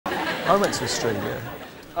I went to Australia.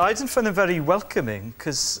 I didn't find them very welcoming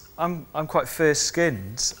because I'm quite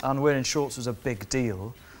fair-skinned and wearing shorts was a big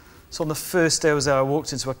deal. So on the first day I was there, I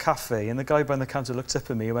walked into a cafe and the guy behind the counter looked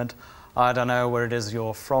up at me and went, "I don't know where it is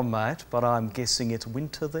you're from, mate, but I'm guessing it's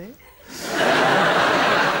winter there."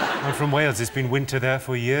 I'm from Wales. It's been winter there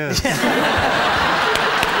for years.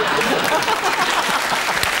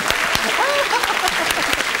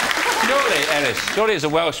 Surely as a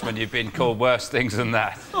Welshman you've been called worse things than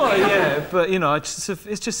that. Oh yeah, but you know,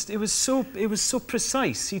 it was so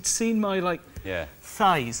precise. He'd seen my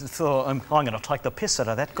thighs and thought, I'm going to take the piss out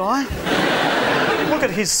of that guy. Look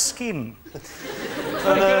at his skin.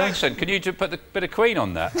 Very good accent. Can you just put a bit of Queen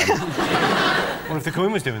on that? What if the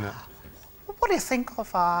Queen was doing that? What do you think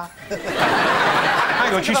of Hang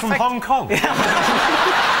on, she's from Hong Kong.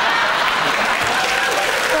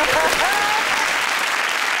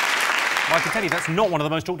 I can tell you that's not one of the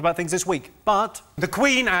most talked about things this week. But the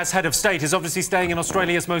Queen, as head of state, is obviously staying in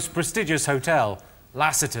Australia's most prestigious hotel,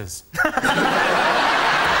 Lassiter's.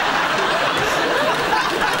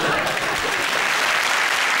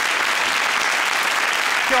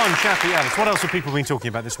 John, Chappie, Alice, what else have people been talking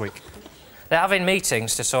about this week? They're having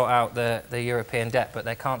meetings to sort out the European debt, but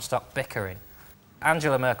they can't stop bickering.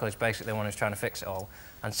 Angela Merkel is basically the one who's trying to fix it all,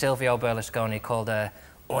 and Silvio Berlusconi called her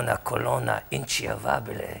una colonna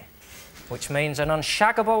inchiavabile, which means an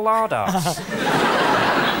unshaggable lard arse.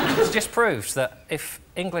 It just proves that if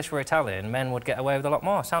English were Italian, men would get away with a lot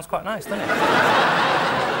more. Sounds quite nice, doesn't it?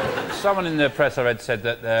 Someone in the press I read said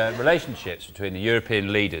that the relationships between the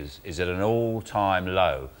European leaders is at an all-time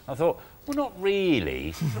low. I thought, well, not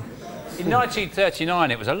really. In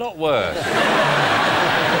 1939, it was a lot worse.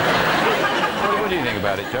 What do you think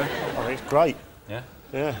about it, Joe? I think it's great. Yeah?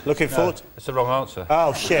 Yeah, looking forward to... That's the wrong answer.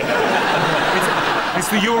 Oh, shit. It's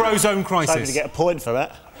the Eurozone crisis. Hoping to get a point for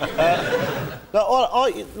that.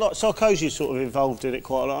 Like Sarkozy's sort of involved in it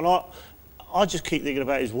quite a lot, and I just keep thinking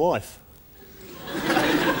about his wife.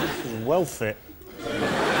 She's well fit.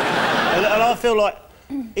 And I feel like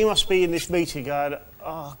he must be in this meeting going,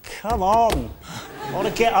 "Oh, come on. I want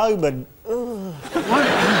to get home and... Yeah,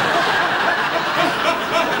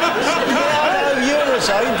 I know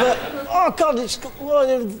Eurozone, but... Oh, God, it's...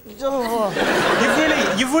 Oh.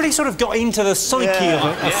 You've really sort of got into the psyche of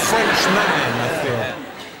a French man, I feel.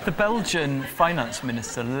 The Belgian finance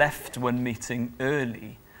minister left one meeting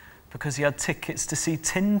early because he had tickets to see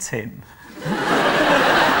Tintin.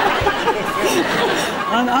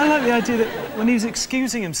 And I like the idea that when he was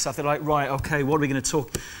excusing himself, they're like, right, OK, what are we going to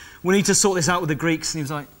talk? We need to sort this out with the Greeks. And he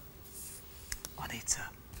was like,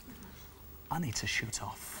 I need to shoot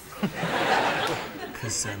off.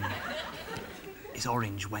 Because it's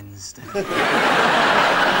Orange Wednesday.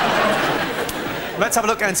 Let's have a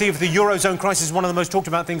look and see if the Eurozone crisis is one of the most talked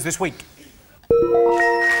about things this week.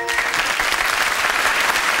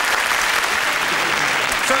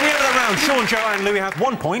 So at the end of the round, Sean, Joe and Louis have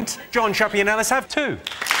 1 point. John, Chappie and Alice have 2.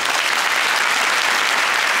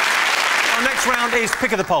 Our next round is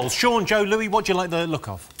pick of the polls. Sean, Joe, Louis, what do you like the look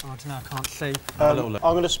of? Oh, I don't know, I can't see. I'm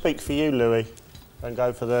going to speak for you, Louis, and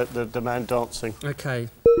go for the man dancing. OK.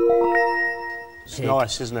 It's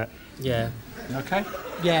nice, isn't it? Yeah. OK?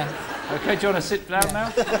 Yeah. OK, do you want to sit down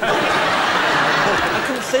now? I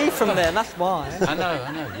couldn't see from there, that's why. I know,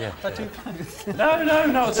 yeah. But too close. No,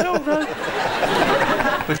 not at all, no.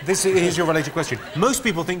 But here's your related question. Most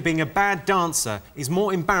people think being a bad dancer is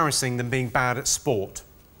more embarrassing than being bad at sport.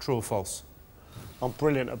 True or false? I'm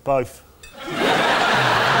brilliant at both.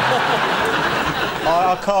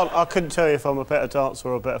 I couldn't tell you if I'm a better dancer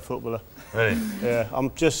or a better footballer. Really? Yeah, I'm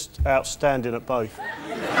just outstanding at both.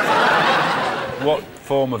 What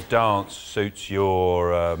form of dance suits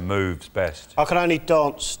your moves best? I can only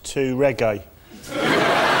dance to reggae.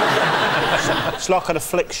 It's like an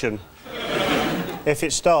affliction. If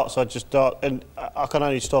it starts, I just dance, and I can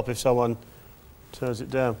only stop if someone turns it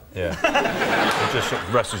down. Yeah. It just sort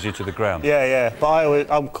of wrestles you to the ground. Yeah. But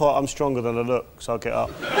I'm stronger than I look, so I get up.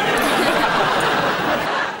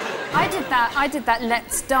 I did that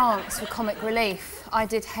Let's Dance for Comic Relief. I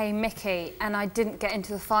did Hey Mickey, and I didn't get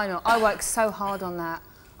into the final. I worked so hard on that.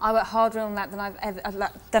 I worked harder on that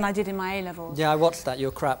than I did in my A-levels. Yeah, I watched that.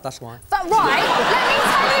 You're crap, that's why. But right, let me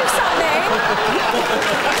tell you something.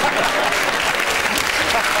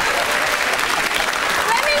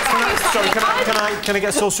 Let me tell you something. Sorry, can I get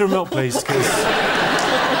a saucer of milk, please?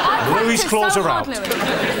 Louis' claws are out.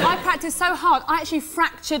 I practised so hard, I actually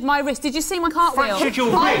fractured my wrist. Did you see my cartwheel? Fractured your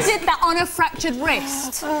wrist? I did that on a fractured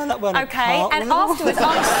wrist. That wasn't OK, and afterwards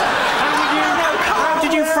How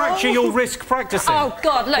did you fracture your wrist practising? Oh,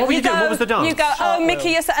 God, look. What were you doing? What was the dance? You go, oh,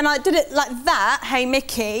 Mickey, yes, and I did it like that, Hey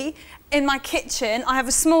Mickey, in my kitchen. I have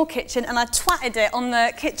a small kitchen, and I twatted it on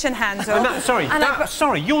the kitchen handle. And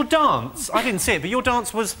sorry, your dance, I didn't see it, but your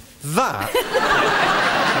dance was that?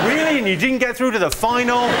 Really? And you didn't get through to the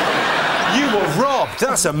final? You were robbed.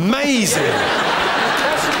 That's amazing.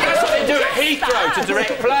 That's what they do at Heathrow to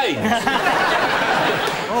direct planes.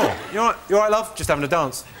 Oh, you all right, love? Just having a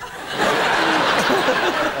dance.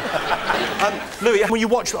 Louis, when you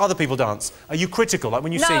watch other people dance, are you critical? Like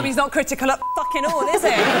when you see... No, he's not critical at fucking all, is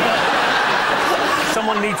he?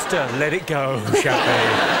 Someone needs to let it go,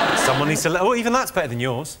 chappie. Someone needs to let... Oh, even that's better than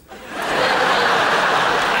yours.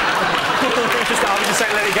 I was just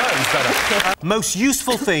saying let it go, it's better. Most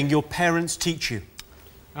useful thing your parents teach you?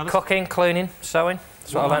 Alice? Cooking, cleaning, sewing.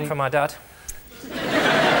 That's what I learned from my dad.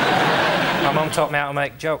 My mum taught me how to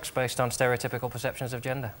make jokes based on stereotypical perceptions of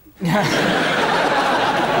gender. That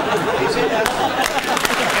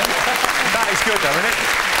is good, though, isn't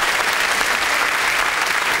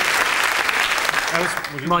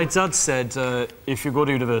it? My dad said, if you go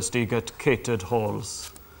to university, get catered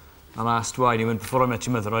halls. And I asked why, and he went, before I met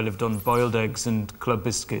your mother, I lived on boiled eggs and club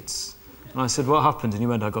biscuits. And I said, what happened? And he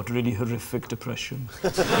went, I got really horrific depression.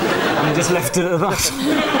 And he just left it at that.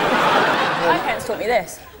 My parents taught me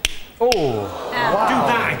this. Oh, wow. Do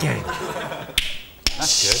that again.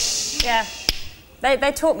 That's good. Yeah.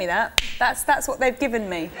 They taught me that. That's what they've given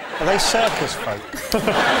me. Are they circus folk?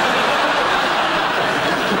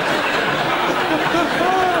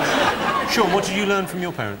 Sean, what did you learn from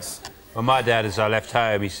your parents? Well, my dad, as I left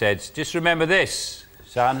home, he said, just remember this,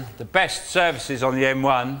 son, the best services on the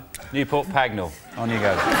M1, Newport Pagnell. On you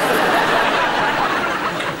go.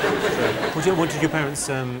 What did your parents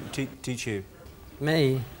teach you?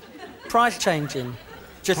 Me? Price changing.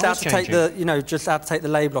 Just have to take the, just have to take the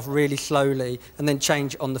label off really slowly and then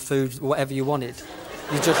change on the food, whatever you wanted.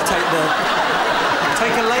 You just take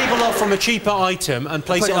a label off from a cheaper item and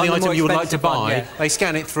place it on the item you would like to buy. Yeah. They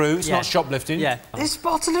scan it through. It's not shoplifting. Yeah. This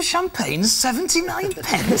bottle of champagne's 79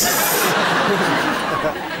 pence.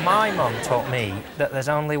 My mum taught me that there's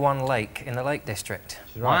only one lake in the Lake District.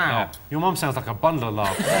 Wow. Yeah. Your mum sounds like a bundle of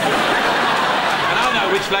laughs. And I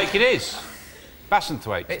know which lake it is.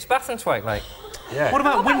 Bassenthwaite. It's Bassenthwaite Lake. Yeah. What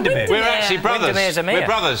about Windermere? We're actually brothers. Windermere's a mere. We're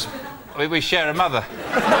brothers. We share a mother.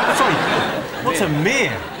 Sorry, what's a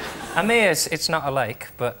mere? A mere's, it's not a lake,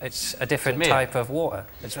 but it's a different type of water.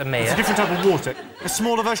 It's a mere. It's a different type of water. A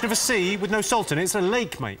smaller version of a sea with no salt in it. It's a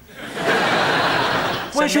lake, mate.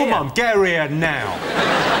 Where's your mum? Get her here now.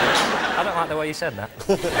 I don't like the way you said that.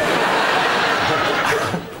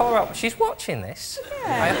 Poor up. She's watching this.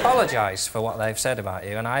 Yeah. I apologise for what they've said about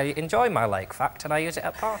you, and I enjoy my lake fact, and I use it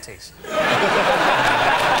at parties.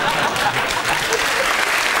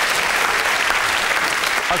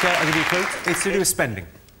 OK, I'll give you a clue. It's to do with spending.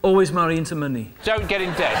 Always marry into money. Don't get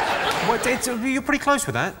in debt. What, you're pretty close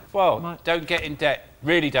with that. Well, don't get in debt.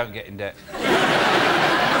 Really don't get in debt.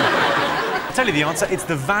 I'll tell you the answer. It's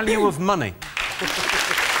the value of money.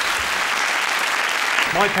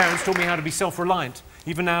 My parents taught me how to be self-reliant.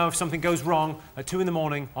 Even now, if something goes wrong at 2 in the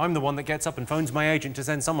morning, I'm the one that gets up and phones my agent to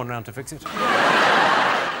send someone round to fix it.